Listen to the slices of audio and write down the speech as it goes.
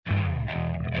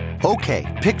Okay,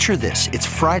 picture this. It's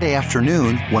Friday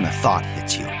afternoon when a thought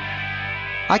hits you.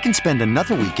 I can spend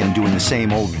another weekend doing the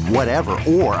same old whatever,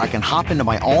 or I can hop into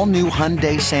my all-new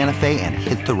Hyundai Santa Fe and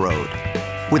hit the road.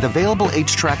 With available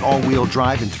H-Track all-wheel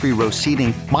drive and 3-row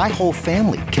seating, my whole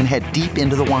family can head deep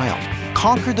into the wild.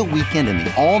 Conquer the weekend in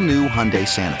the all-new Hyundai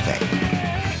Santa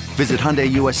Fe. Visit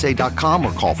HyundaiUSA.com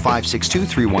or call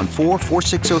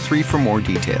 562-314-4603 for more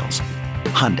details.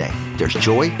 Hyundai, there's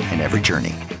joy in every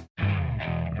journey.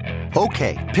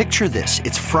 Okay, picture this.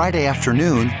 It's Friday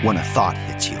afternoon when a thought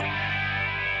hits you.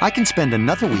 I can spend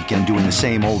another weekend doing the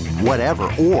same old whatever,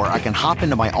 or I can hop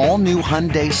into my all-new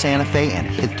Hyundai Santa Fe and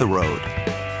hit the road.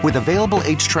 With available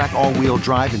H-Track all-wheel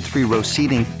drive and 3-row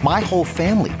seating, my whole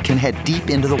family can head deep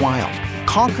into the wild.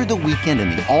 Conquer the weekend in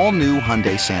the all-new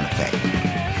Hyundai Santa Fe.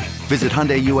 Visit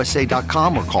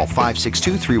HyundaiUSA.com or call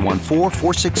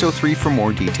 562-314-4603 for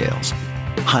more details.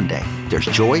 Hyundai, there's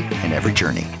joy in every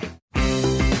journey.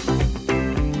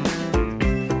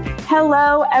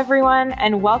 Hello, everyone,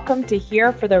 and welcome to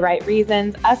Here for the Right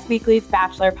Reasons, Us Weekly's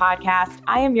Bachelor podcast.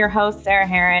 I am your host, Sarah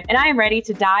Herron, and I am ready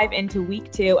to dive into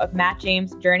week 2 of Matt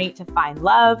James' journey to find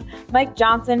love. Mike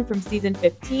Johnson from season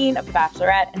 15 of The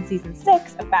Bachelorette and season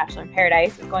 6 of Bachelor in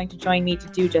Paradise is going to join me to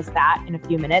do just that in a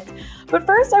few minutes. But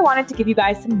first, I wanted to give you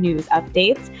guys some news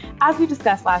updates. As we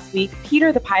discussed last week,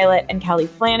 Peter the pilot and Kelly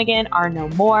Flanagan are no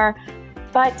more,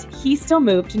 but he still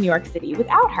moved to New York City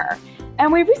without her. And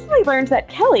we recently learned that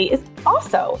Kelly is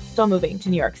also still moving to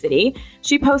New York City.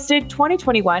 She posted,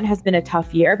 2021 has been a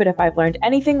tough year, but if I've learned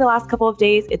anything the last couple of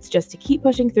days, it's just to keep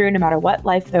pushing through no matter what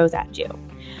life throws at you.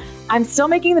 I'm still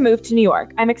making the move to New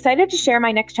York. I'm excited to share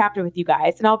my next chapter with you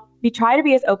guys, and I'll try to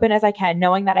be as open as I can,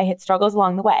 knowing that I hit struggles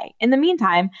along the way. In the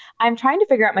meantime, I'm trying to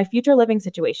figure out my future living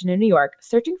situation in New York,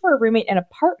 searching for a roommate and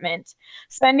apartment,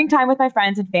 spending time with my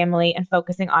friends and family, and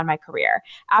focusing on my career.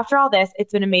 After all this,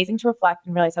 it's been amazing to reflect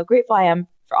and realize how grateful I am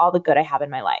for all the good I have in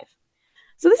my life.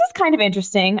 So this is kind of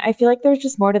interesting. I feel like there's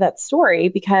just more to that story,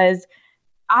 because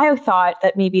I thought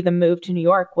that maybe the move to New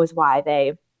York was why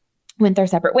they went their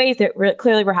separate ways. They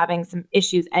clearly were having some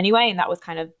issues anyway, and that was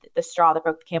kind of the straw that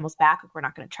broke the camel's back. Like, we're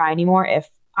not going to try anymore if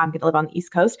I'm going to live on the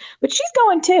East Coast. But she's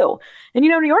going too. And,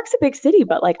 New York's a big city,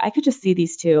 but I could just see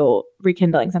these two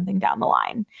rekindling something down the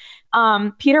line.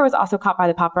 Peter was also caught by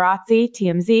the paparazzi,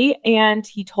 TMZ, and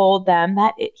he told them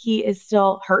that he is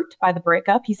still hurt by the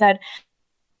breakup. He said,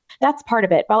 "That's part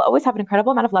of it, but I'll always have an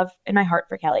incredible amount of love in my heart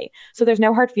for Kelly. So there's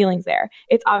no hard feelings there.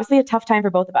 It's obviously a tough time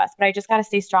for both of us, but I just got to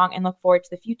stay strong and look forward to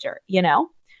the future,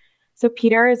 So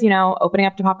Peter is, opening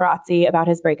up to paparazzi about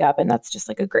his breakup, and that's just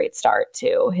a great start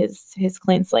to his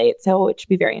clean slate. So it should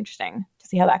be very interesting to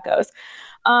see how that goes.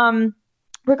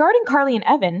 Regarding Carly and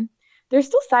Evan, there's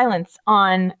still silence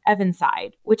on Evan's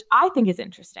side, which I think is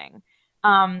interesting.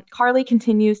 Carly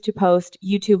continues to post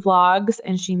YouTube vlogs,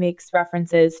 and she makes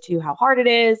references to how hard it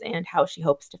is and how she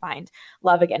hopes to find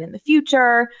love again in the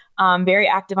future. Very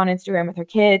active on Instagram with her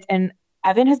kids, and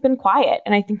Evan has been quiet,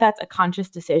 and I think that's a conscious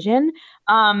decision.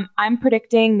 I'm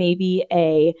predicting maybe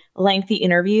a lengthy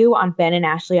interview on Ben and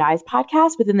Ashley I's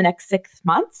podcast within the next 6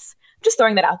 months. Just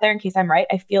throwing that out there in case I'm right.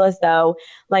 I feel as though,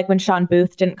 when Sean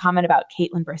Booth didn't comment about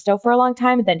Caitlin Bristow for a long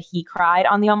time, and then he cried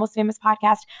on the Almost Famous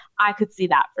podcast, I could see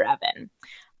that for Evan.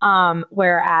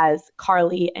 Whereas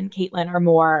Carly and Caitlin are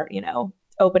more,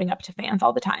 opening up to fans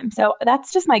all the time. So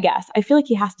that's just my guess. I feel like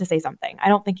he has to say something. I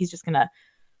don't think he's just going to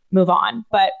move on,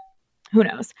 but who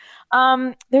knows?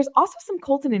 There's also some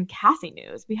Colton and Cassie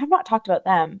news. We have not talked about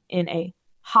them in a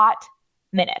hot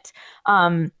minute.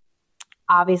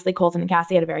 Obviously, Colton and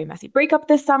Cassie had a very messy breakup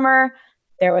this summer.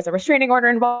 There was a restraining order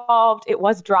involved. It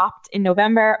was dropped in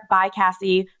November by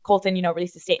Cassie. Colton,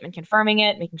 released a statement confirming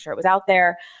it, making sure it was out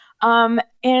there.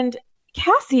 And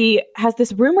Cassie has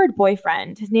this rumored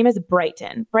boyfriend. His name is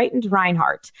Brighton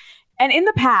Reinhardt. And in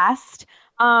the past,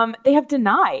 they have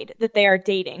denied that they are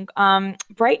dating.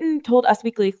 Brighton told Us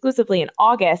Weekly exclusively in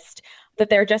August that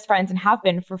they're just friends and have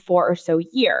been for 4 or so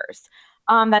years.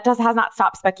 That has not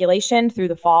stopped speculation through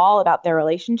the fall about their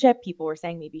relationship. People were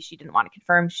saying maybe she didn't want to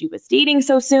confirm she was dating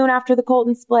so soon after the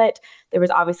Colton split. There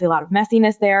was obviously a lot of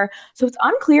messiness there. So it's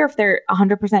unclear if they're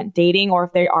 100% dating or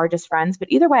if they are just friends. But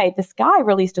either way, this guy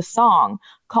released a song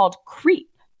called Creep.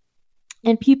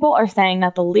 And people are saying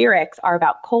that the lyrics are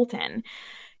about Colton.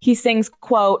 He sings,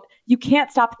 quote, "You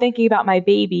can't stop thinking about my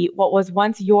baby. What was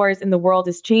once yours in the world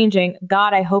is changing.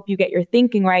 God, I hope you get your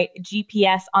thinking right.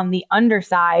 GPS on the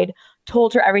underside.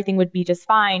 Told her everything would be just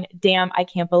fine. Damn, I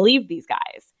can't believe these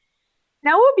guys."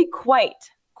 Now, it would be quite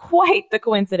the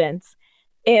coincidence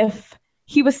if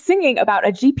he was singing about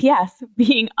a GPS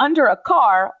being under a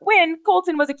car when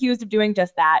Colton was accused of doing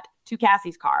just that to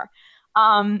Cassie's car.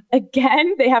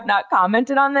 Again, they have not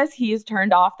commented on this. He's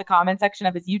turned off the comment section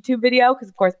of his YouTube video because,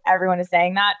 of course, everyone is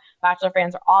saying that. Bachelor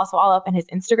fans are also all up in his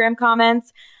Instagram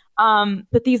comments.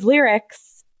 But these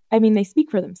lyrics, I mean, they speak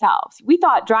for themselves. We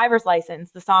thought Driver's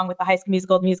License, the song with the High School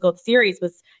Musical, the musical, the series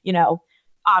was,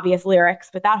 obvious lyrics,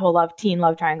 but that whole teen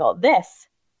love triangle, this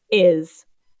is,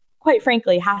 quite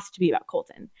frankly, has to be about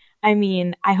Colton. I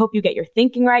mean, I hope you get your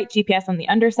thinking right. GPS on the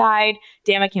underside.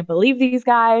 Damn, I can't believe these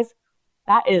guys.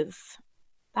 That is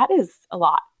a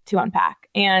lot to unpack.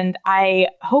 And I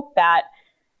hope that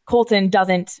Colton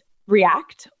doesn't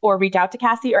react or reach out to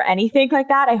Cassie or anything like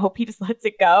that. I hope he just lets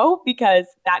it go because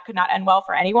that could not end well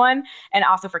for anyone. And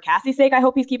also for Cassie's sake, I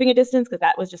hope he's keeping a distance because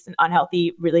that was just an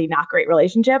unhealthy, really not great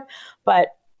relationship. But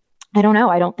I don't know.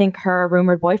 I don't think her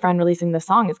rumored boyfriend releasing the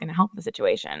song is going to help the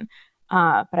situation.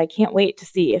 But I can't wait to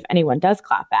see if anyone does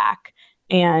clap back.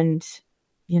 And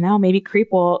maybe Creep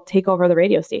will take over the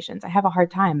radio stations. I have a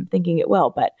hard time thinking it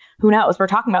will, but who knows? We're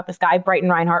talking about this guy, Brighton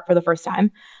Reinhardt, for the first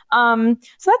time. So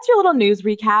that's your little news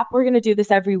recap. We're going to do this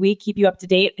every week, keep you up to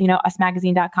date.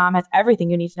 usmagazine.com has everything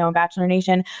you need to know in Bachelor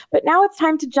Nation. But now it's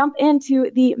time to jump into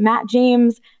the Matt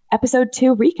James episode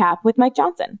 2 recap with Mike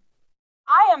Johnson.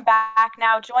 I am back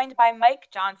now, joined by Mike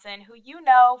Johnson, who you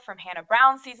know from Hannah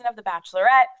Brown's season of The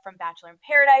Bachelorette, from Bachelor in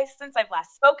Paradise. Since I've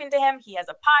last spoken to him, he has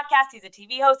a podcast, he's a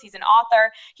TV host, he's an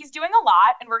author. He's doing a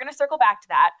lot, and we're going to circle back to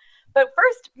that. But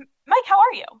first, Mike, how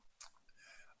are you?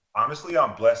 Honestly,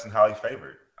 I'm blessed and highly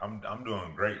favored. I'm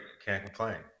doing great. Can't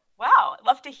complain. Wow, I'd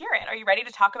love to hear it. Are you ready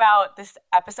to talk about this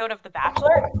episode of The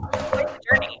Bachelor? Quite the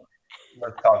journey.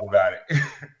 Let's talk about it.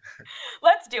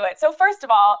 Let's do it. So first of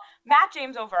all, Matt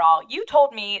James overall, you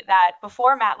told me that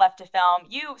before Matt left to film,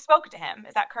 you spoke to him.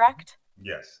 Is that correct?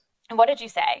 Yes. And what did you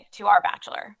say to our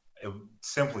Bachelor? It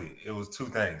was two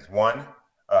things. One,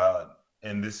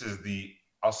 and this is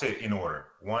I'll say it in order.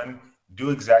 One, do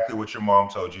exactly what your mom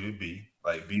told you to be.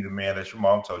 Like, be the man that your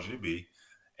mom told you to be.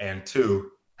 And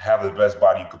two, have the best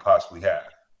body you could possibly have.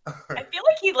 I feel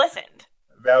like he listened.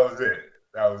 That was it.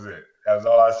 That was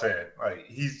all I said. Like,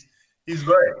 he's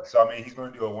great. So I mean, he's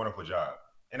going to do a wonderful job.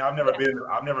 And I've never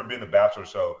been the Bachelor,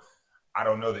 so I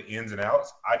don't know the ins and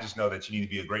outs. I just know that you need to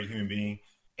be a great human being,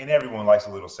 and everyone likes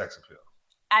a little sex appeal.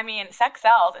 I mean, sex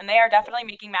sells, and they are definitely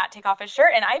making Matt take off his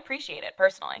shirt, and I appreciate it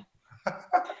personally.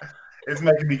 It's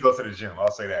making me go to the gym.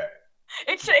 I'll say that.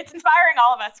 It's inspiring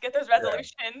all of us to get those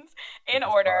resolutions in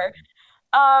order.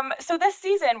 So this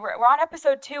season, we're on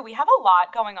episode 2. We have a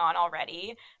lot going on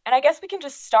already. And I guess we can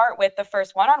just start with the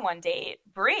first one-on-one date.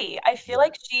 Bri, I feel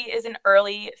like she is an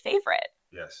early favorite.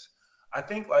 Yes. I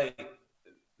think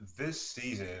this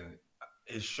season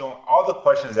is showing all the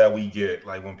questions that we get,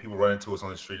 like when people run into us on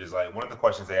the street, is like one of the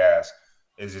questions they ask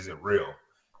is it real?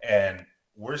 And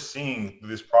we're seeing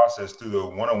this process through the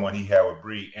one-on-one he had with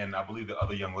Bri, and I believe the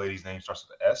other young lady's name starts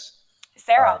with an S.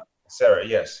 Sarah. Sarah,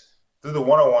 yes. Through the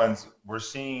one-on-ones, we're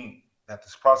seeing that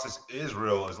this process is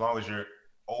real as long as you're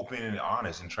open and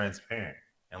honest and transparent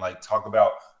and talk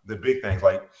about the big things.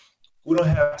 Like, we don't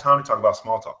have time to talk about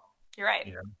small talk. You're right.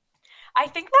 Yeah. I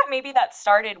think that maybe that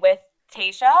started with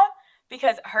Tayshia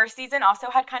because her season also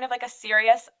had kind of like a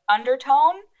serious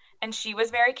undertone and she was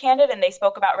very candid and they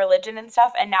spoke about religion and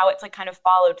stuff. And now it's kind of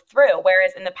followed through.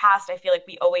 Whereas in the past, I feel like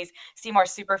we always see more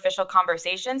superficial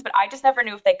conversations, but I just never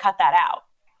knew if they cut that out.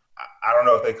 I don't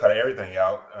know if they cut everything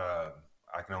out.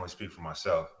 I can only speak for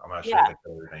myself. I'm not sure if they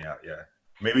cut everything out. Yeah.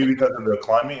 Maybe because of the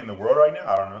climate in the world right now.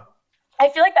 I don't know. I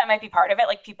feel like that might be part of it.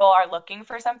 Like, people are looking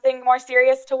for something more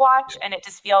serious to watch, and it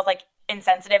just feels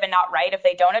insensitive and not right if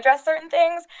they don't address certain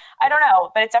things. I don't know,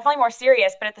 but it's definitely more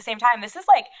serious. But at the same time, this is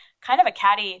kind of a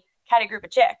catty group of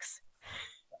chicks.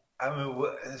 I mean,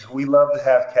 we love to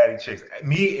have catty chicks.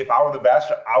 Me, if I were the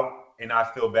Bachelor,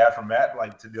 I feel bad for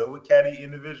Matt, to deal with catty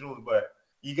individuals, but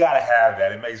you got to have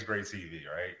that. It makes great TV,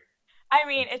 right? I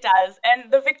mean, it does.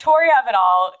 And the Victoria of it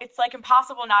all, it's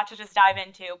impossible not to just dive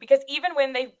into, because even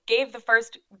when they gave the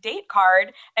first date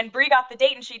card and Bri got the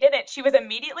date and she didn't, she was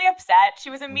immediately upset. She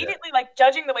was immediately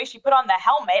judging the way she put on the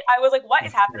helmet. I was like, what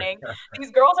is happening?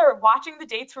 These girls are watching the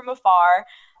dates from afar.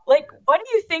 What do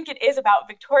you think it is about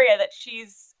Victoria that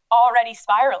she's already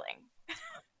spiraling?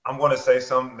 I'm going to say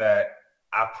something that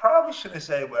I probably shouldn't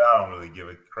say, but I don't really give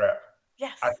a crap.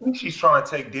 Yes. I think she's trying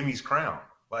to take Demi's crown.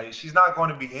 She's not going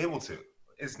to be able to.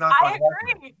 It's not going to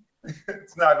happen.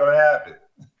 It's not going to happen.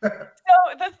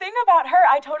 So the thing about her,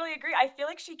 I totally agree. I feel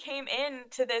like she came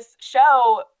into this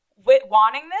show with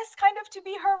wanting this kind of to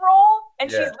be her role,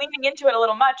 and she's leaning into it a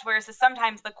little much, whereas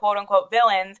sometimes the quote-unquote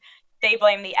villains, they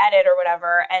blame the edit or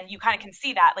whatever, and you kind of can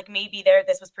see that. Maybe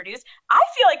this was produced. I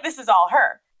feel like this is all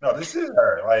her. No, this is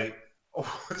her.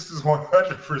 This is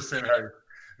 100% her.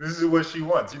 This is what she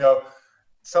wants.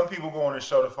 some people go on the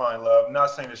show to find love. I'm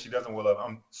not saying that she doesn't want love.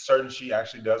 I'm certain she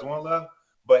actually does want love.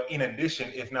 But in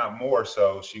addition, if not more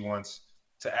so, she wants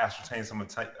to ascertain some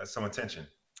attention.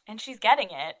 And she's getting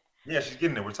it. Yeah, she's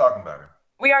getting it. We're talking about her.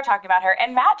 We are talking about her.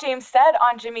 And Matt James said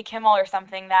on Jimmy Kimmel or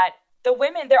something that there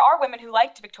are women who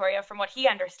liked Victoria from what he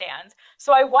understands.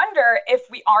 So I wonder if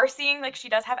we are seeing like she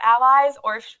does have allies,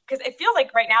 or if, because it feels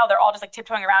like right now they're all just like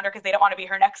tiptoeing around her because they don't want to be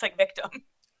her next like victim.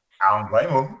 I don't blame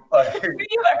them. Like,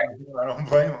 I don't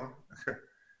blame them.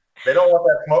 They don't want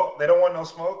that smoke. They don't want no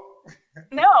smoke.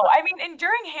 No, I mean, and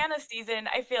during Hannah's season,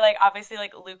 I feel like obviously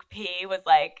like Luke P was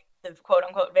like the quote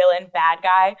unquote villain, bad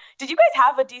guy. Did you guys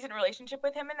have a decent relationship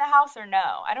with him in the house or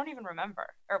no? I don't even remember,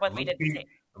 or what we didn't see.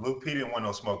 Luke P didn't want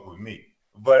no smoke with me,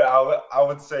 but I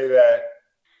would say that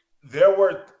there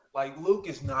were like Luke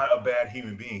is not a bad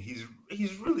human being. He's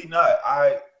really not.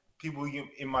 People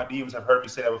in my DMs have heard me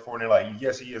say that before, and they're like,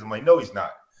 "Yes, he is." I'm like, "No, he's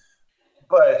not."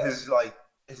 But his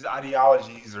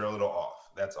ideologies are a little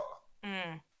off. That's all.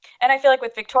 And I feel like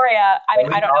with Victoria, I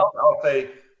mean, I don't know. I'll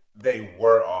say they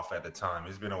were off at the time.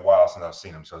 It's been a while since I've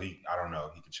seen him, so I don't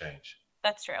know. He could change.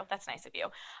 That's true. That's nice of you.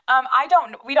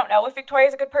 We don't know if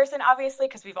Victoria's a good person, obviously,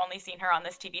 because we've only seen her on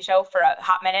this TV show for a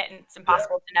hot minute and it's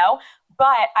impossible to know.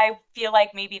 But I feel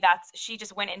like maybe she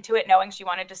just went into it knowing she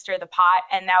wanted to stir the pot.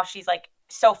 And now she's like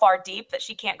so far deep that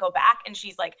she can't go back. And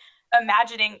she's like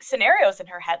imagining scenarios in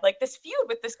her head, like this feud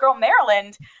with this girl,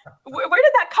 Maryland. Where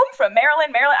did that come from?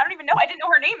 Maryland. I don't even know. I didn't know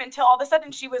her name until all of a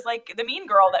sudden she was like the mean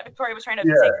girl that Victoria was trying to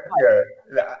say.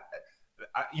 Yeah.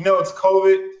 It's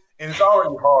COVID. And it's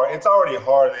already hard. It's already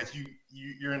hard that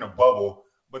you're in a bubble,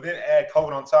 but then add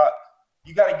COVID on top.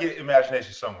 You got to get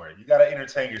imagination somewhere. You got to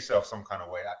entertain yourself some kind of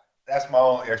way. That's my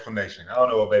only explanation. I don't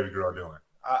know what baby girl doing.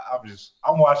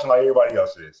 I'm watching like everybody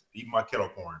else is, eating my kettle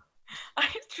corn.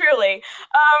 Truly.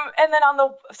 And then on the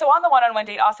one-on-one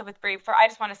date also with Brie, I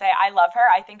just want to say I love her.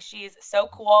 I think she's so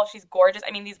cool. She's gorgeous.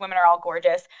 I mean, these women are all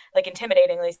gorgeous, like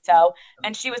intimidatingly so.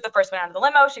 And she was the first one out of the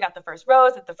limo. She got the first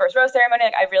rose at the first rose ceremony.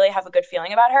 Like, I really have a good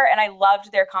feeling about her. And I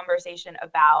loved their conversation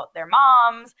about their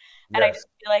moms. And I just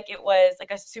feel like it was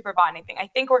like a super bonding thing. I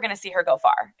think we're going to see her go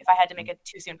far if I had to make a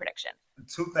too soon prediction.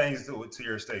 Two things to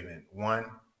your statement. One,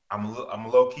 I'm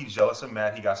low-key jealous of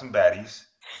Matt. He got some baddies.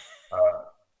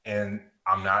 And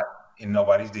I'm not in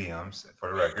nobody's DMs, for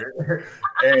the record.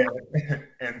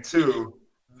 and two,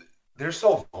 they're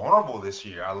so vulnerable this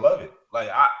year. I love it. Like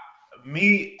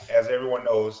as everyone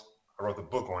knows, I wrote the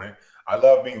book on it. I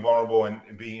love being vulnerable and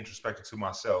being introspective to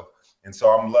myself. And so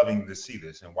I'm loving to see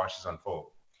this and watch this unfold.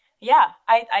 Yeah,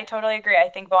 I totally agree. I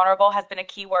think vulnerable has been a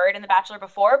key word in The Bachelor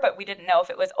before, but we didn't know if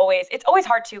it was always, it's always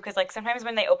hard too, because like sometimes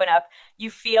when they open up,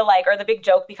 you feel like, or the big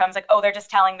joke becomes like, oh, they're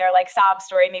just telling their like sob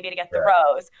story maybe to get the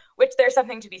rose, which there's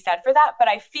something to be said for that. But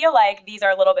I feel like these are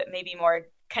a little bit maybe more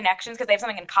connections because they have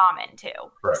something in common too,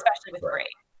 especially with Brie.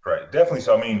 Right, definitely.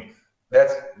 So, I mean,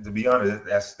 that's, to be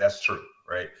honest, that's true,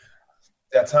 right?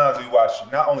 At times we watch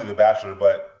not only The Bachelor,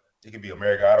 but it could be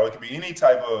American Idol, it could be any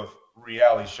type of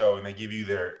reality show, and they give you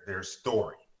their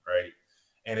story, right?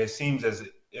 And it seems as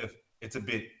if it's a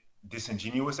bit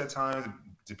disingenuous at times,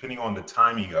 depending on the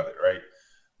timing of it, right?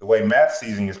 The way Matt's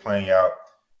season is playing out,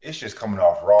 it's just coming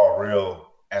off raw,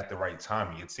 real at the right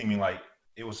timing. It's seeming like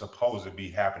it was supposed to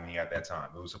be happening at that time.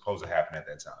 It was supposed to happen at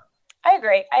that time. I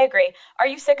agree. Are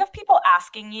you sick of people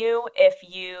asking you if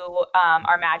you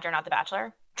are mad you're not The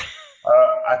Bachelor?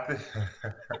 I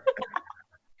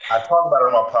talk about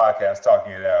it on my podcast,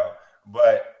 Talking It Out.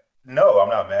 But no, I'm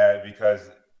not mad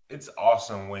because it's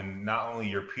awesome when not only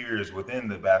your peers within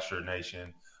the Bachelor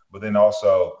Nation, but then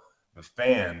also the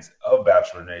fans of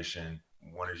Bachelor Nation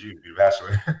wanted you to be the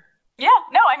Bachelor. Yeah,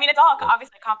 no, I mean, it's all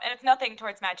obviously, and it's nothing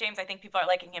towards Matt James. I think people are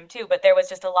liking him too, but there was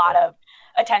just a lot of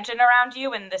attention around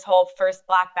you and this whole first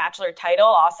Black Bachelor title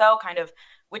also kind of,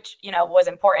 which, was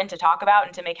important to talk about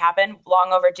and to make happen,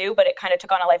 long overdue, but it kind of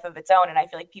took on a life of its own. And I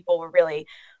feel like people were really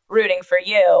rooting for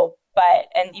you,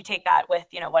 and you take that with,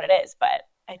 what it is, but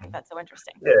I think that's so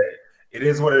interesting. Yeah, it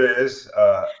is what it is.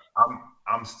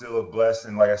 I'm still blessed.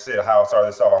 And like I said, how I started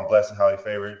this off, I'm blessed and highly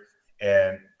favored.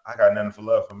 And I got nothing for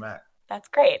love from Matt. That's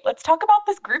great. Let's talk about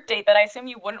this group date that I assume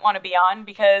you wouldn't want to be on,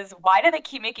 because why do they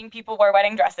keep making people wear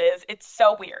wedding dresses? It's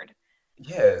so weird.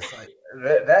 Yeah, it's like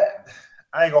that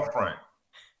I ain't gonna front.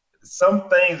 Some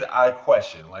things I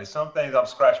question. Like some things I'm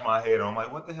scratching my head on. I'm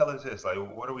like, what the hell is this? Like,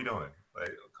 what are we doing?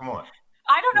 Like, come on.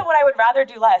 I don't know what I would rather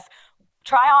do less.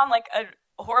 Try on like a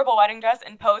horrible wedding dress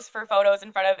and pose for photos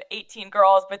in front of 18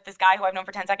 girls with this guy who I've known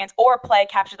for 10 seconds, or play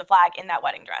capture the flag in that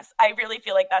wedding dress. I really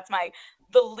feel like that's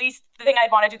the thing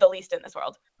I'd want to do the least in this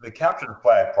world. The capture the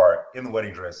flag part in the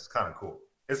wedding dress is kind of cool.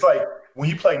 It's like when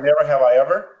you play Never Have I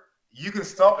Ever, you can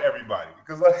stump everybody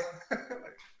because like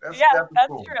That's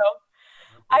cool. true.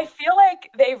 I feel like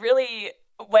they really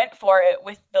went for it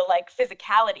with the like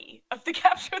physicality of the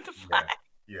capture the flag.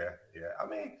 Yeah. I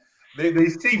mean, they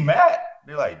see Matt,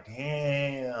 they're like,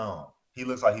 damn, he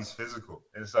looks like he's physical,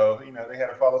 and so they had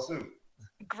to follow suit.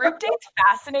 Group dates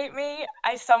fascinate me.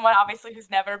 As someone obviously who's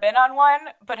never been on one,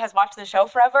 but has watched the show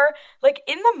forever. Like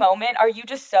in the moment, are you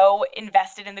just so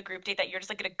invested in the group date that you're just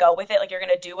like gonna go with it? Like you're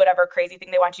gonna do whatever crazy thing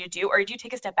they want you to do? Or do you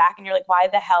take a step back and you're like, why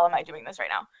the hell am I doing this right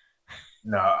now?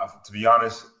 No, to be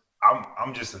honest,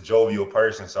 I'm just a jovial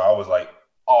person, so I was like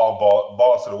all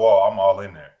balls to the wall. I'm all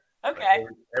in there. Like Okay.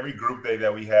 every group day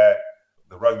that we had,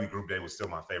 the rugby group day was still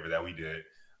my favorite that we did.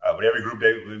 But every group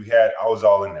day we had, I was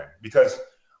all in there because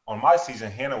on my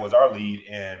season, Hannah was our lead,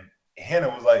 and Hannah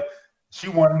was like, she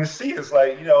wanted to see us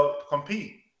like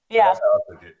compete. Yeah. So that's how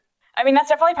I took it. I mean, that's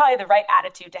definitely probably the right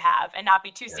attitude to have and not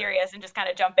be too serious and just kind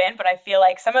of jump in. But I feel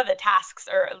like some of the tasks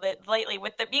are lately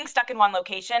with the being stuck in one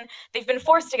location, they've been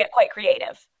forced to get quite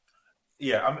creative.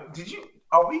 Yeah. I mean,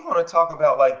 are we going to talk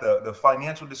about like the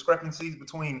financial discrepancies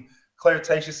between Claire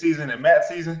Tayshia's season and Matt's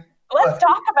season? Let's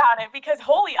talk about it because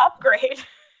holy upgrade.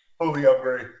 Holy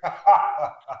upgrade.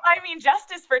 I mean,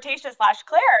 justice for Tayshia /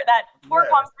 Claire, that poor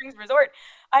Palm Springs resort.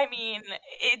 I mean,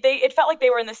 it felt like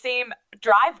they were in the same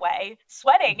driveway,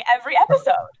 sweating every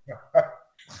episode.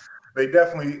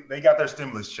 They got their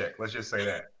stimulus check. Let's just say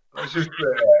that. That is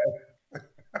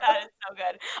so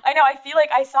good. I know. I feel like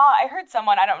I heard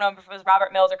someone, I don't know if it was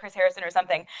Robert Mills or Chris Harrison or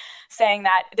something, saying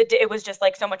that it was just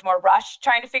like so much more rushed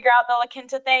trying to figure out the La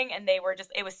Quinta thing. And it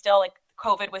was still like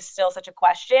COVID was still such a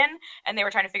question and they were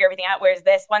trying to figure everything out. Whereas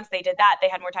once they did that, they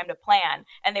had more time to plan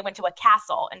and they went to a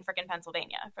castle in freaking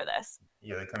Pennsylvania for this.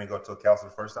 Yeah, they couldn't go to a castle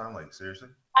the first time? Like, seriously?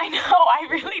 I know. I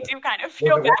really do kind of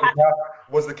feel bad.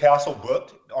 Was the castle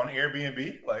booked on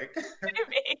Airbnb? Like,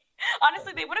 maybe.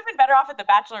 Honestly, they would have been better off at the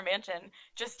Bachelor Mansion,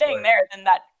 just staying there than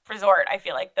that resort. I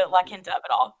feel like the La Quinta of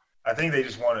it all. I think they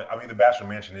just wanted, I mean, the Bachelor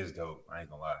Mansion is dope. I ain't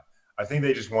gonna lie. I think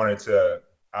they just wanted to,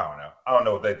 I don't know. I don't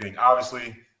know what they think.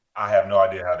 Obviously, I have no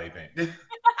idea how they think.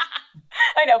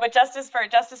 I know, but justice for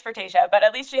Tayshia. But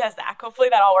at least she has Zach. Hopefully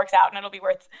that all works out and it'll be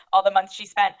worth all the months she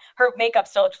spent. Her makeup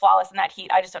still looked flawless in that heat.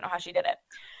 I just don't know how she did it.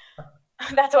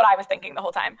 That's what I was thinking the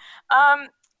whole time.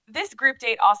 This group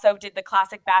date also did the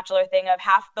classic Bachelor thing of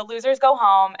half the losers go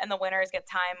home and the winners get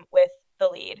time with the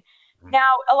lead. Now,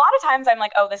 a lot of times I'm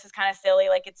like, oh, this is kind of silly.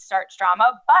 Like it starts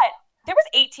drama. But there was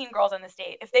 18 girls on this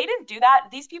date. If they didn't do that,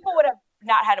 these people would have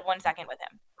not had 1 second with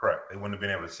him. Correct. They wouldn't have been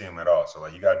able to see him at all. So,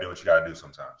 like, you got to do what you got to do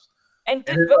sometimes. And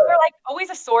was there like always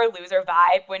a sore loser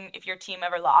vibe if your team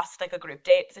ever lost like a group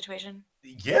date situation?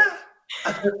 Yeah.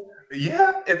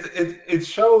 Yeah. It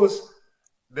shows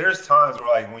there's times where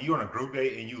like when you're on a group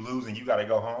date and you lose and you got to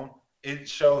go home, it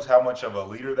shows how much of a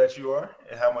leader that you are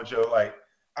and how much of like,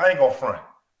 I ain't gonna front.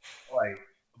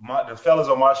 Like the fellas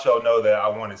on my show know that I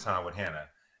wanted time with Hannah.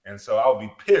 And so I would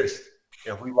be pissed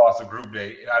if we lost a group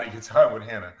date and I didn't get time with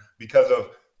Hannah because of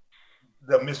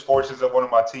the misfortunes of one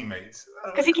of my teammates.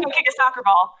 Because he can't kick a soccer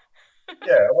ball.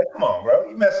 Yeah, like, come on, bro.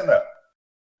 You messing up.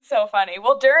 So funny.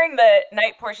 Well, during the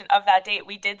night portion of that date,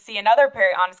 we did see another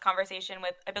very honest conversation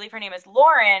with, I believe her name is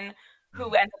Lauren, who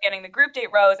ended up getting the group date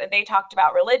rose, and they talked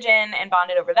about religion and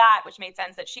bonded over that, which made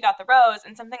sense that she got the rose.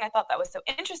 And something I thought that was so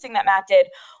interesting that Matt did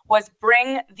was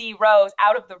bring the rose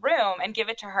out of the room and give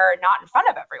it to her, not in front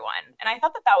of everyone. And I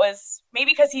thought that was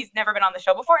maybe because he's never been on the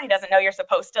show before and he doesn't know you're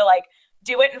supposed to like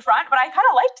do it in front, but I kind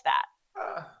of liked that.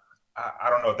 I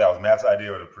don't know if that was Matt's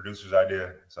idea or the producer's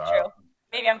idea. So true.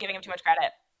 Maybe I'm giving him too much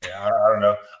credit. Yeah, I don't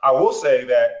know. I will say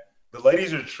that the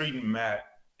ladies are treating Matt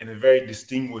in a very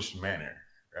distinguished manner,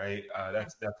 right?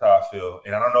 That's how I feel.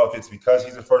 And I don't know if it's because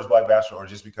he's the first Black Bachelor or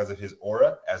just because of his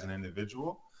aura as an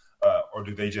individual, or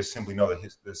do they just simply know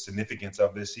the significance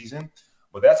of this season?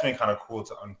 But that's been kind of cool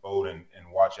to unfold and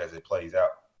watch as it plays out.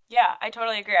 Yeah, I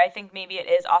totally agree. I think maybe it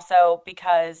is also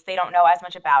because they don't know as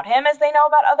much about him as they know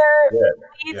about other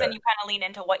leads, and you kind of lean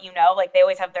into what you know. Like they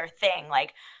always have their thing.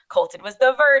 Like Colton was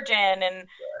the virgin, and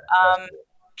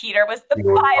Peter was the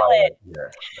pilot.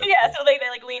 Yeah, so they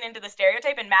like lean into the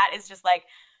stereotype, and Matt is just like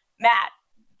Matt,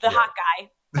 the hot guy,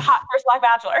 the hot first Black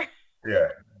Bachelor. Yeah,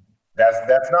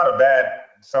 that's not a bad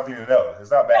something to know.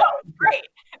 It's not bad. No, it's great.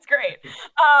 It's great.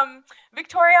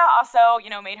 Victoria also,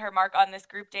 made her mark on this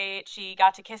group date. She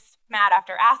got to kiss Matt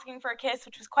after asking for a kiss,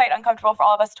 which was quite uncomfortable for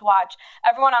all of us to watch.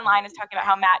 Everyone online is talking about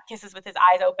how Matt kisses with his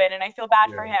eyes open, and I feel bad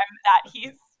for him that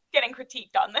he's getting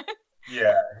critiqued on this.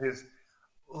 Yeah,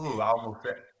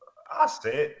 I'll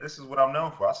say it. This is what I'm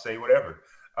known for. I'll say whatever.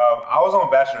 I was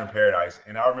on Bachelor in Paradise,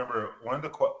 and I remember one of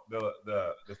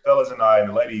the fellas and I and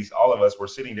the ladies, all of us were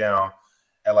sitting down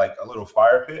at like a little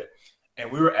fire pit,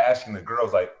 and we were asking the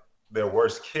girls like, their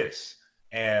worst kiss,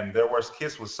 and their worst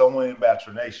kiss was someone in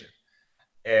Bachelor Nation.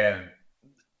 And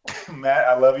Matt,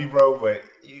 I love you, bro, but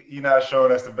you're not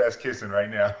showing us the best kissing right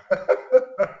now.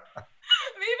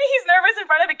 Maybe he's nervous in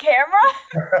front of the camera.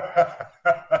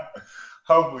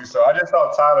 Hopefully so. I just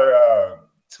saw Tyler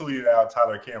tweeted out,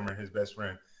 Tyler Cameron, his best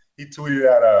friend. He tweeted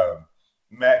out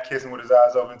Matt kissing with his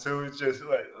eyes open too. It's just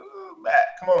like, Matt,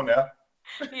 come on now.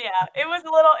 Yeah, it was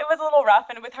a little rough,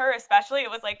 and with her especially, it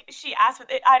was like she asked for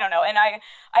it. I don't know, and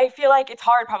I feel like it's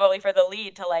hard probably for the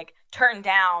lead to like turn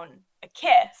down a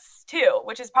kiss too,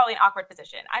 which is probably an awkward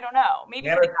position. I don't know. Maybe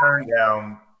Hannah turned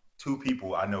down two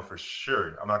people I know for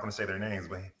sure. I'm not going to say their names,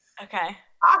 but okay.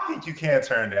 I think you can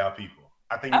turn down people.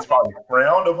 I think it's probably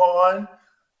frowned upon,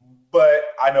 but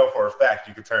I know for a fact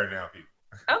you could turn down people.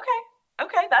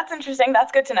 Okay, that's interesting.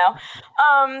 That's good to know.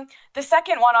 The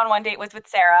second one-on-one date was with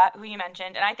Sarah, who you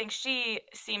mentioned, and I think she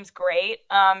seems great.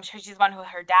 She's one who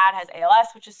her dad has ALS,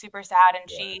 which is super sad, and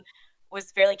she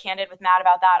was fairly candid with Matt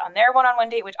about that on their one-on-one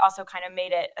date, which also kind of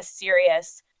made it a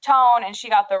serious tone, and she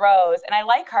got the rose. And I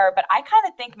like her, but I kind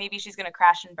of think maybe she's going to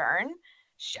crash and burn.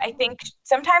 I think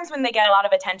sometimes when they get a lot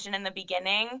of attention in the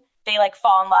beginning, they like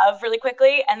fall in love really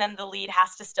quickly, and then the lead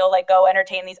has to still like go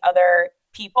entertain these other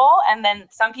people, and then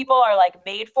some people are like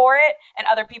made for it, and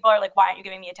other people are like, why aren't you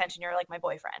giving me attention? You're like my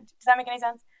boyfriend. Does that make any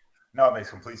sense? No, it makes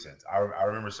complete sense. I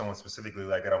remember someone specifically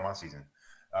like that on my season.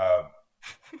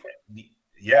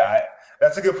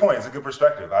 That's a good point. It's a good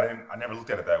perspective. I never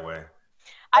looked at it that way.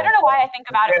 I don't know why I think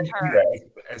about it with her.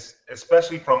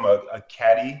 Especially from a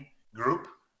caddy group,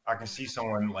 I can see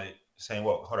someone like saying,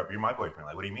 well, hold up, you're my boyfriend.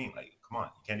 Like, what do you mean? Like, come on,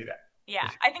 you can't do that. Yeah,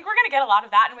 I think we're going to get a lot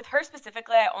of that. And with her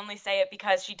specifically, I only say it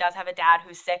because she does have a dad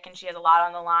who's sick and she has a lot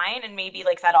on the line. And maybe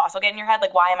like that also get in your head,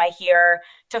 like, why am I here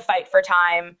to fight for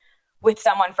time with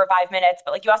someone for 5 minutes?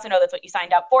 But like, you also know that's what you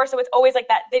signed up for. So it's always like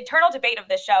that. The eternal debate of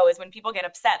this show is when people get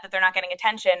upset that they're not getting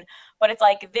attention, but it's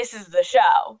like, this is the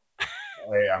show.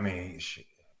 Hey, I mean,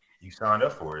 you signed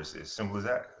up for it. It's as simple as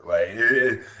that. Like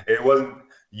it wasn't,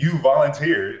 you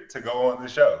volunteered to go on the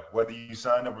show. Whether you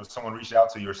signed up or someone reached out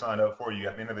to you or signed up for you,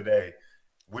 at the end of the day,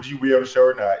 would you be on the show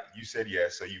or not? You said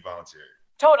yes, so you volunteered.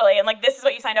 Totally. And like, this is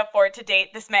what you signed up for, to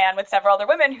date this man with several other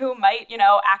women who might, you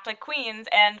know, act like queens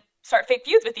and start fake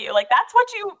feuds with you. Like, that's what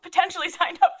you potentially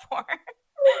signed up for.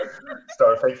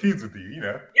 Start fake feuds with you, you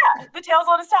know? Yeah, the tale's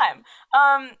old as time.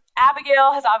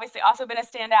 Abigail has obviously also been a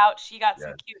standout. She got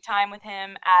some cute time with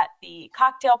him at the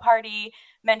cocktail party,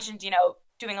 mentioned, you know,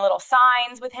 doing a little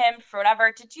signs with him for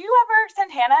whatever. Did you ever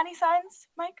send Hannah any signs,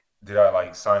 Mike? Did I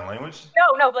like sign language?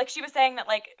 No. Like she was saying that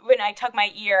like when I tug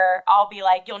my ear, I'll be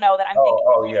like, you'll know that I'm thinking.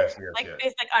 Oh, yes. Like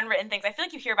it's like unwritten things. I feel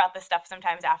like you hear about this stuff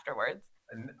sometimes afterwards.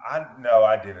 No,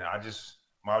 I didn't. I just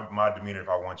my demeanor. If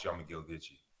I want you, I'm gonna go get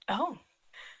you. Oh,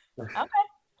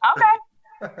 okay.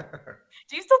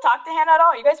 Do you still talk to Hannah at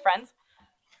all? Are you guys friends?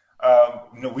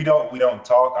 No, we don't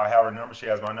talk. I have her number. She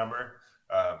has my number.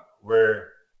 We're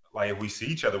like, if we see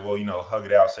each other, we'll, you know, hug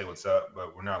it out, say what's up,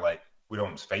 but we're not like, we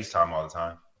don't FaceTime all the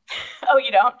time. Oh,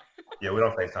 you don't? Yeah, we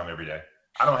don't FaceTime every day.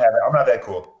 I don't have it. I'm not that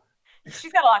cool.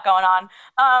 She's got a lot going on.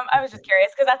 I was just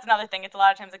curious because that's another thing. It's a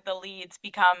lot of times like the leads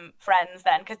become friends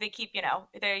then because they keep, you know,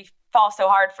 they fall so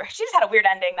hard for. She just had a weird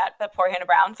ending, that poor Hannah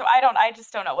Brown. So I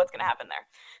just don't know what's going to happen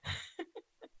there.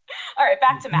 All right,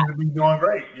 back to Matt. She's doing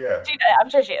great, yeah. I'm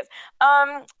sure she is.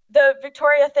 The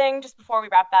Victoria thing, just before we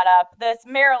wrap that up, this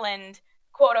Maryland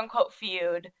quote unquote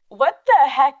feud. What the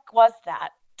heck was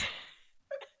that?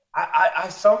 I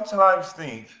sometimes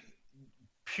think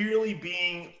purely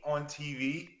being on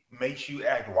TV makes you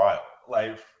act wild,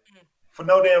 like for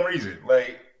no damn reason.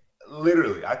 Like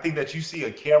literally, I think that you see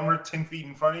a camera 10 feet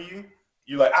in front of you,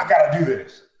 you're like, I gotta do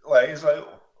this. Like it's like,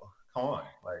 come on.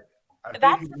 Like I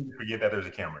think you need to forget that there's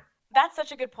a camera. That's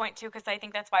such a good point too, because I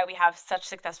think that's why we have such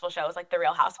successful shows like The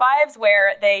Real Housewives,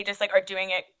 where they just like are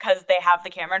doing it because they have the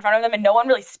camera in front of them, and no one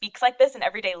really speaks like this in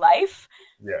everyday life.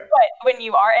 Yeah. But when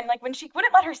you are, and like when she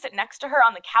wouldn't let her sit next to her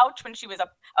on the couch when she was I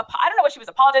don't know what she was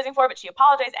apologizing for, but she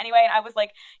apologized anyway. And I was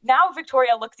like, now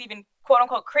Victoria looks even quote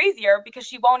unquote crazier because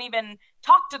she won't even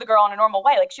talk to the girl in a normal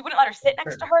way. Like she wouldn't let her sit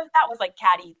next to her. That was like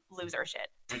catty loser shit.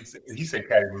 He said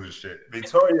catty loser shit.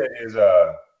 Victoria is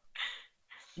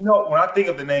you know, when I think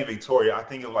of the name Victoria, I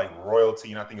think of like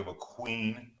royalty and I think of a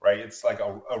queen, right? It's like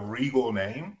a regal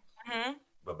name. Mm-hmm.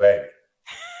 But baby,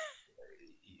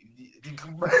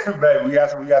 we got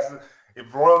some.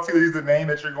 If royalty is the name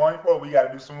that you're going for, we got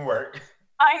to do some work.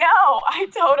 I know. I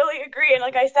totally agree. And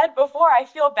like I said before, I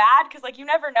feel bad because like you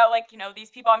never know, like, you know,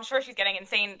 these people, I'm sure she's getting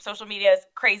insane. Social media is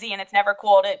crazy and it's never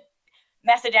cool to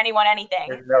message anyone anything.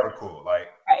 It's never cool. Like,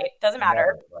 right. Doesn't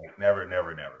matter. Never.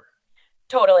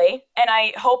 Totally. And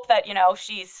I hope that, you know,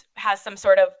 has some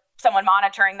sort of someone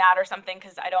monitoring that or something,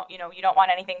 because I don't, you don't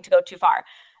want anything to go too far.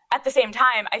 At the same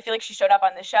time, I feel like she showed up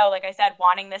on the show, like I said,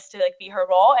 wanting this to like be her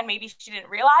role, and maybe she didn't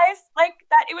realize like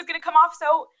that it was going to come off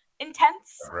so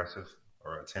intense. Aggressive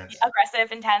or intense?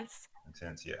 Aggressive, intense.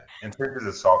 Intense, yeah. Intense is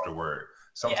a softer word.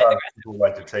 Sometimes people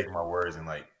like to take my words and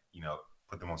like,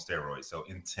 put them on steroids. So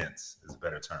intense is a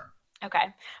better term. Okay.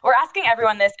 We're asking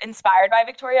everyone this, inspired by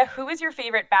Victoria. Who is your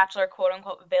favorite Bachelor quote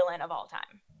unquote villain of all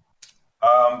time?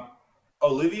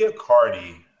 Olivia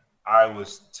Cardi, I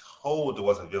was told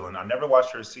was a villain. I never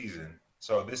watched her season.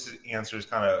 So this answer is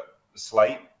kind of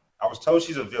slight. I was told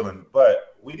she's a villain,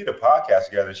 but we did a podcast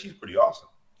together and she's pretty awesome.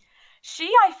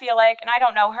 I feel like, and I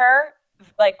don't know her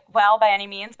like well by any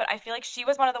means, but I feel like she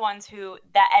was one of the ones who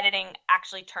that editing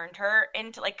actually turned her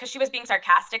into like, because she was being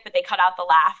sarcastic, but they cut out the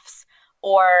laughs,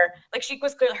 or like she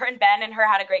was clearly, her and Ben and her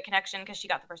had a great connection because she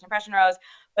got the first impression rose,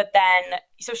 but then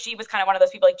so she was kind of one of those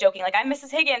people like joking like I'm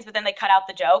Mrs. Higgins, but then they cut out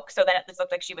the joke, so then it just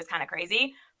looked like she was kind of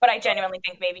crazy. But I genuinely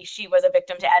think maybe she was a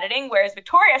victim to editing, whereas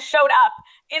Victoria showed up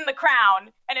in The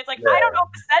Crown and it's like, I don't know if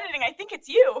it's editing, I think it's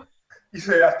you. You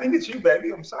said, I think it's you,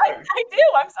 baby. I'm sorry. I do.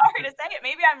 I'm sorry to say it.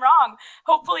 Maybe I'm wrong.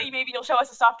 Hopefully, maybe you'll show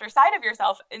us a softer side of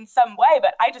yourself in some way,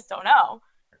 but I just don't know.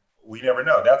 We never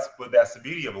know. That's the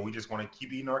beauty of it. We just want to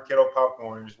keep eating our kettle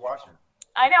popcorn and just watching.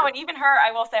 I know. And even her,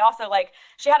 I will say also, like,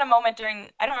 she had a moment during,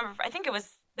 I don't remember, I think it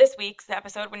was this week's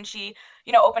episode when she,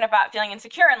 opened up about feeling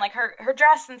insecure and like her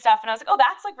dress and stuff. And I was like, oh,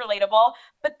 that's like relatable.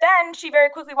 But then she very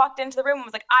quickly walked into the room and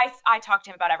was like, I talked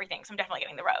to him about everything, so I'm definitely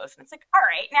getting the rose. And it's like, all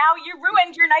right, now you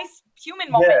ruined your nice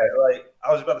human moment. Yeah, like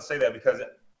I was about to say that because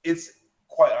it's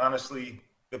quite honestly,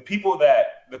 the people,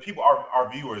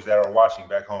 our viewers that are watching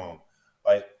back home,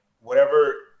 like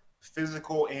whatever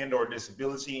physical and or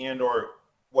disability and or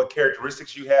what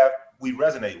characteristics you have, we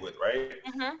resonate with, right?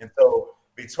 Mm-hmm. And so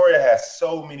Victoria has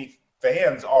so many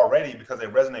fans already because they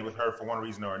resonate with her for one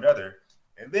reason or another.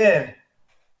 And then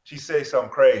she says something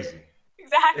crazy.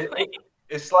 Exactly.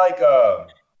 It's like,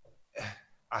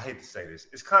 I hate to say this.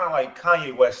 It's kind of like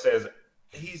Kanye West says,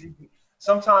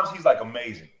 sometimes he's like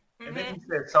amazing. Mm-hmm. And then he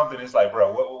said something, it's like,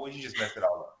 bro, what you just messed it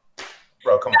all up.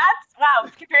 Bro, come on. Wow.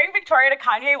 Comparing Victoria to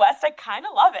Kanye West, I kind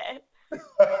of love it. I'm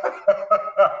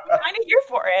kind of here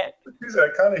for it. He said,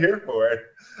 kind of here for it.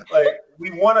 Like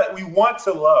we want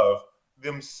to love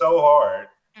them so hard,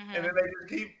 mm-hmm. and then they just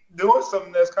keep doing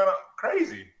something that's kind of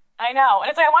crazy. I know, and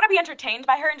it's like I want to be entertained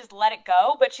by her and just let it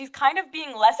go, but she's kind of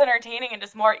being less entertaining and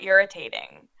just more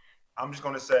irritating. I'm just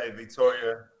gonna say,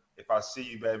 Victoria, if I see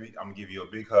you, baby, I'm gonna give you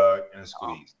a big hug and a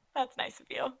squeeze. Oh, that's nice of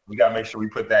you. We gotta make sure we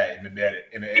put that in the edit.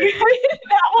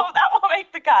 that will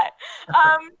make the cut.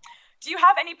 Do you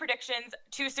have any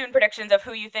too soon predictions of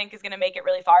who you think is going to make it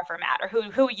really far for Matt, or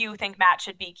who you think Matt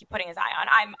should be putting his eye on?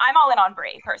 I'm all in on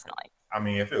Brie, personally. I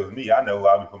mean, if it was me, I know who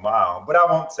I'd be putting my eye on, but I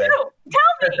won't say. Tell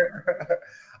me.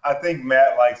 I think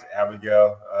Matt likes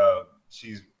Abigail.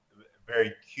 She's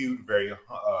very cute, very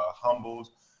humbled.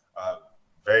 I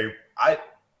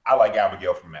like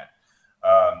Abigail from Matt.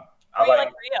 I like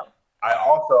Brie. I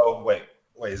also wait.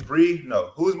 Is Brie?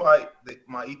 No. Who's my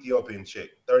Ethiopian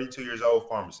chick? 32 years old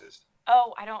pharmacist.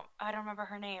 Oh, I don't remember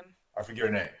her name. I forget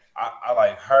her name. I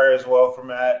like her as well for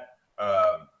Matt.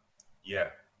 Yeah.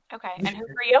 Okay. And who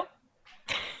for you?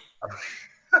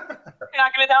 You're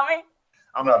not going to tell me?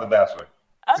 I'm not the Bachelor.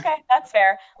 Okay, that's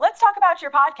fair. Let's talk about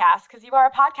your podcast, because you are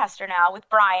a podcaster now with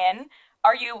Brian.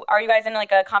 Are you guys in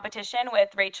like a competition with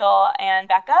Rachel and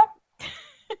Becca?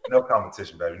 No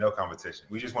competition, baby. No competition.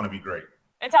 We just want to be great.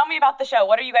 And tell me about the show.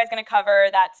 What are you guys going to cover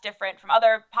that's different from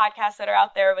other podcasts that are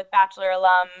out there with Bachelor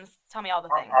alums? Tell me all the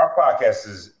things. Our podcast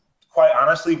is, quite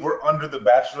honestly, we're under the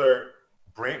Bachelor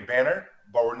brand banner,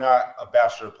 but we're not a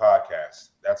Bachelor podcast.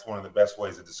 That's one of the best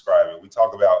ways to describe it. We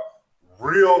talk about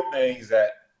real things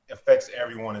that affects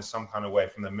everyone in some kind of way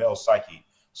from the male psyche.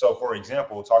 So, for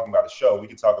example, talking about the show, we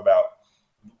can talk about,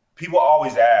 people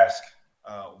always ask,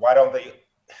 why don't they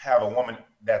have a woman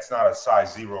that's not a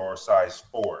size 0 or size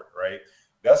 4, right?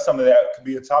 That's something that could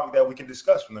be a topic that we can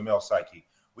discuss from the male psyche.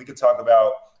 We could talk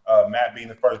about Matt being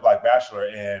the first Black Bachelor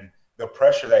and the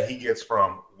pressure that he gets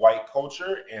from white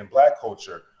culture and Black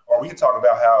culture. Or we could talk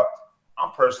about how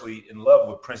I'm personally in love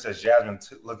with Princess Jasmine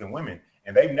looking women,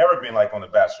 and they've never been like on The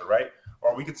Bachelor, right?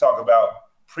 Or we could talk about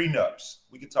prenups.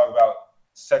 We could talk about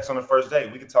sex on the first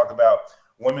date. We could talk about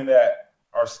women that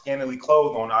are scantily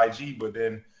clothed on IG, but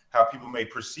then how people may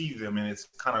perceive them and it's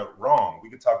kind of wrong. We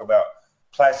could talk about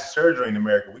plastic surgery in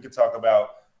America. We could talk about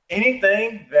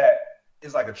anything that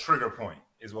is like a trigger point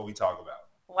is what we talk about.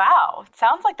 Wow. It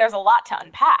sounds like there's a lot to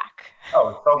unpack. Oh,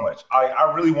 it's so much.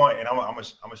 I really want, and I'm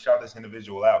gonna shout this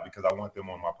individual out because I want them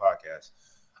on my podcast.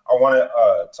 I want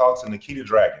to talk to Nikita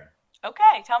Dragon.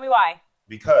 Okay. Tell me why.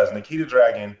 because Nikita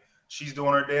Dragon, she's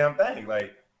doing her damn thing.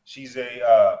 Like, she's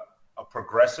a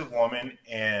progressive woman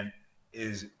and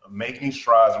is making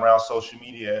strides around social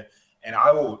media. And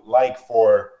I would like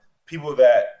for people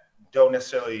that don't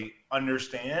necessarily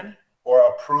understand or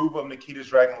approve of Nikita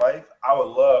Dragon life, I would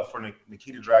love for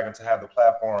Nikita Dragon to have the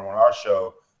platform on our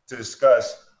show to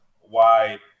discuss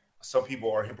why some people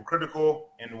are hypocritical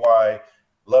and why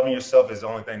loving yourself is the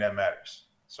only thing that matters.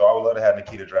 So I would love to have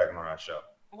Nikita Dragon on our show.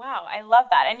 Wow, I love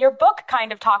that. And your book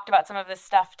kind of talked about some of this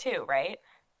stuff too, right?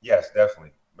 Yes,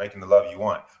 definitely. Making the Love You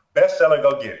Want. Bestseller,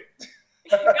 go get it.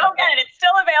 Go get it. It's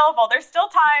still available. There's still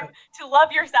time to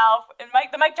love yourself in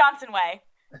the Mike Johnson way.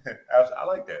 I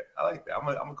like that. I'm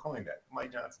gonna coin that,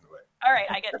 Mike Johnson way. All right,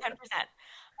 I get 10%.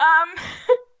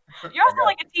 You're also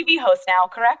like a TV host now,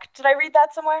 correct? Did I read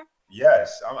that somewhere?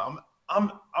 Yes,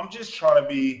 I'm just trying to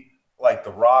be like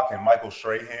The Rock and Michael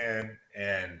Strahan,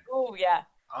 and oh yeah,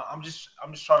 I'm just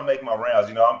trying to make my rounds.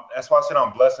 You know, that's why I said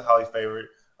I'm blessed and highly favored.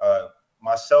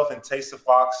 Myself and Taste of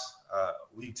Fox,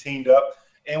 we teamed up,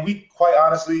 and we quite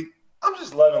honestly, I'm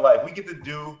just loving life. I get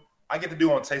to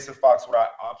do on Taste of Fox what I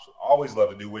always love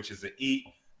to do, which is to eat,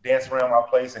 dance around my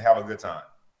place, and have a good time.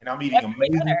 And I'm eating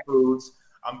amazing foods.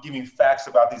 I'm giving facts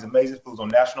about these amazing foods on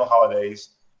national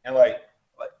holidays. And like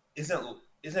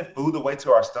isn't food the way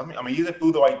to our stomach? I mean, isn't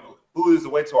food food is the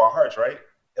way to our hearts, right?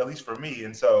 At least for me.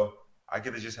 And so I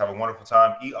get to just have a wonderful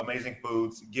time, eat amazing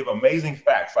foods, give amazing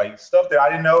facts, like stuff that I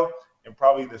didn't know and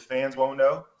probably the fans won't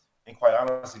know. And quite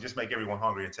honestly, just make everyone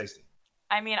hungry and tasty.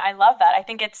 I mean, I love that. I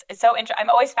think it's so interesting. I'm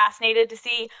always fascinated to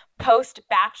see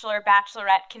post-Bachelor,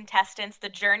 Bachelorette contestants, the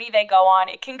journey they go on.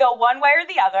 It can go one way or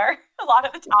the other a lot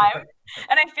of the time.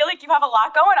 And I feel like you have a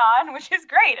lot going on, which is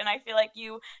great. And I feel like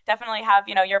you definitely have,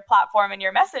 your platform and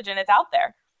your message, and it's out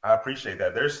there. I appreciate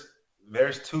that.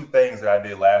 There's two things that I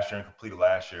did last year and completed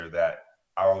last year that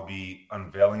I will be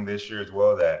unveiling this year as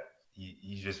well, that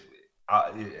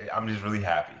I'm just really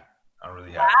happy. I'm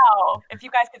really happy. Wow. If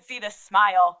you guys could see this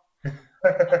smile.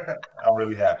 I'm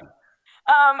really happy.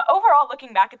 Overall,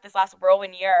 looking back at this last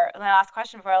whirlwind year, my last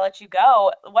question before I let you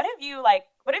go, what have you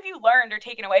learned or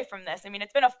taken away from this? I mean,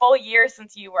 it's been a full year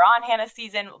since you were on Hannah's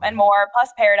season and more, plus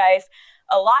Paradise.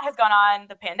 A lot has gone on.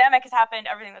 The pandemic has happened,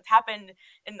 everything that's happened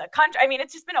in the country. I mean,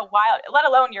 it's just been a wild, let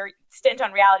alone your stint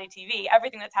on reality TV,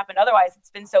 everything that's happened otherwise.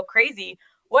 It's been so crazy.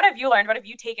 What have you learned? What have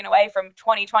you taken away from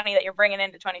 2020 that you're bringing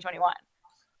into 2021?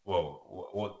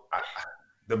 Well,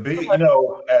 the big,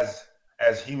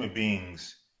 as human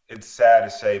beings, it's sad to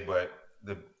say, but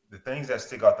the things that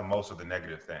stick out the most are the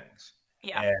negative things.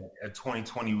 Yeah. And in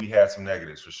 2020, we had some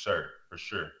negatives for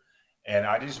sure. And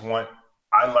I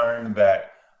learned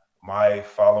that my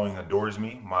following adores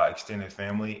me, my extended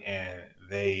family, and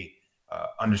they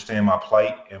understand my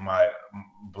plight and my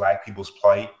Black people's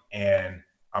plight. And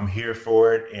I'm here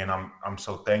for it. And I'm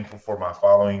so thankful for my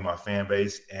following, my fan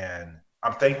base. And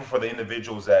I'm thankful for the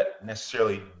individuals that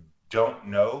necessarily don't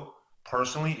know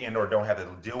personally and or don't have to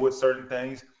deal with certain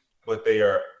things, but they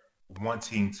are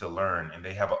wanting to learn and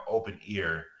they have an open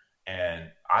ear. And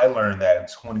I learned that in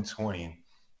 2020,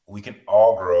 we can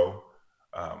all grow.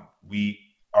 We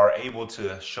are able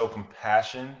to show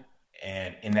compassion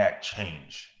and enact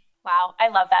change. Wow, I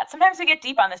love that. Sometimes we get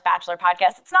deep on this Bachelor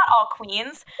podcast. It's not all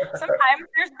queens. Sometimes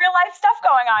there's real life stuff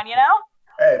going on,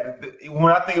 Hey,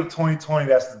 when I think of 2020,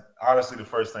 that's honestly the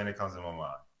first thing that comes to my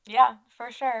mind. Yeah, for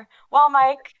sure. Well,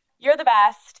 Mike, you're the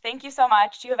best. Thank you so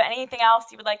much. Do you have anything else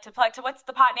you would like to plug? What's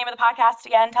the name of the podcast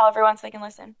again? Tell everyone so they can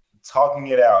listen. Talking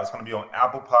It Out. It's going to be on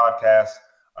Apple Podcasts,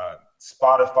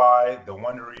 Spotify, the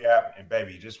Wondery app, and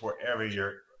baby, just wherever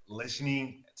you're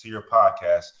listening to your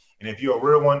podcast. And if you're a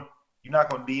real one, you're not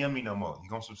going to DM me no more. You're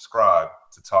going to subscribe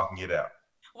to Talking It Out.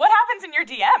 What happens in your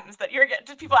DMs that you're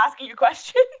just people asking you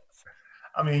questions?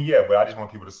 I mean, yeah, but I just want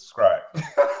people to subscribe. All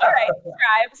right,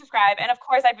 subscribe. And of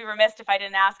course, I'd be remiss if I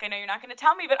didn't ask. I know you're not going to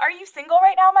tell me, but are you single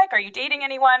right now, Mike? Are you dating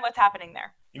anyone? What's happening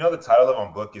there? The title of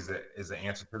my book is the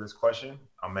answer to this question.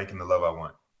 I'm making the love I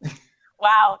want.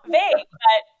 Wow, vague,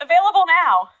 but available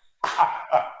now.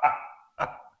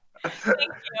 Thank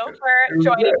you for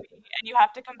joining me, and you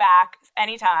have to come back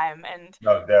anytime. And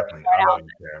no, definitely. I love you,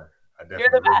 Karen. I definitely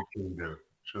You're the best.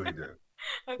 Truly do.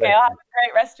 Okay, I'll have a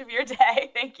great rest of your day.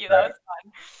 Thank you. That was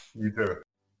fun. You too.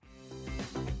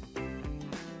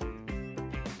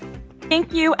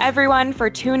 Thank you, everyone,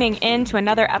 for tuning in to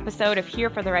another episode of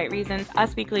Here for the Right Reasons,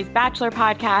 Us Weekly's Bachelor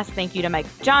podcast. Thank you to Mike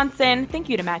Johnson. Thank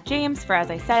you to Matt James for, as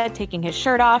I said, taking his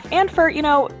shirt off. And for,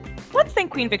 let's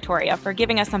thank Queen Victoria for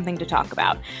giving us something to talk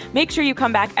about. Make sure you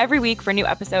come back every week for a new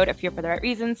episode of Here for the Right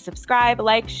Reasons. Subscribe,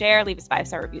 like, share, leave us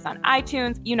 5-star reviews on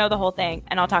iTunes. You know the whole thing.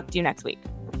 And I'll talk to you next week.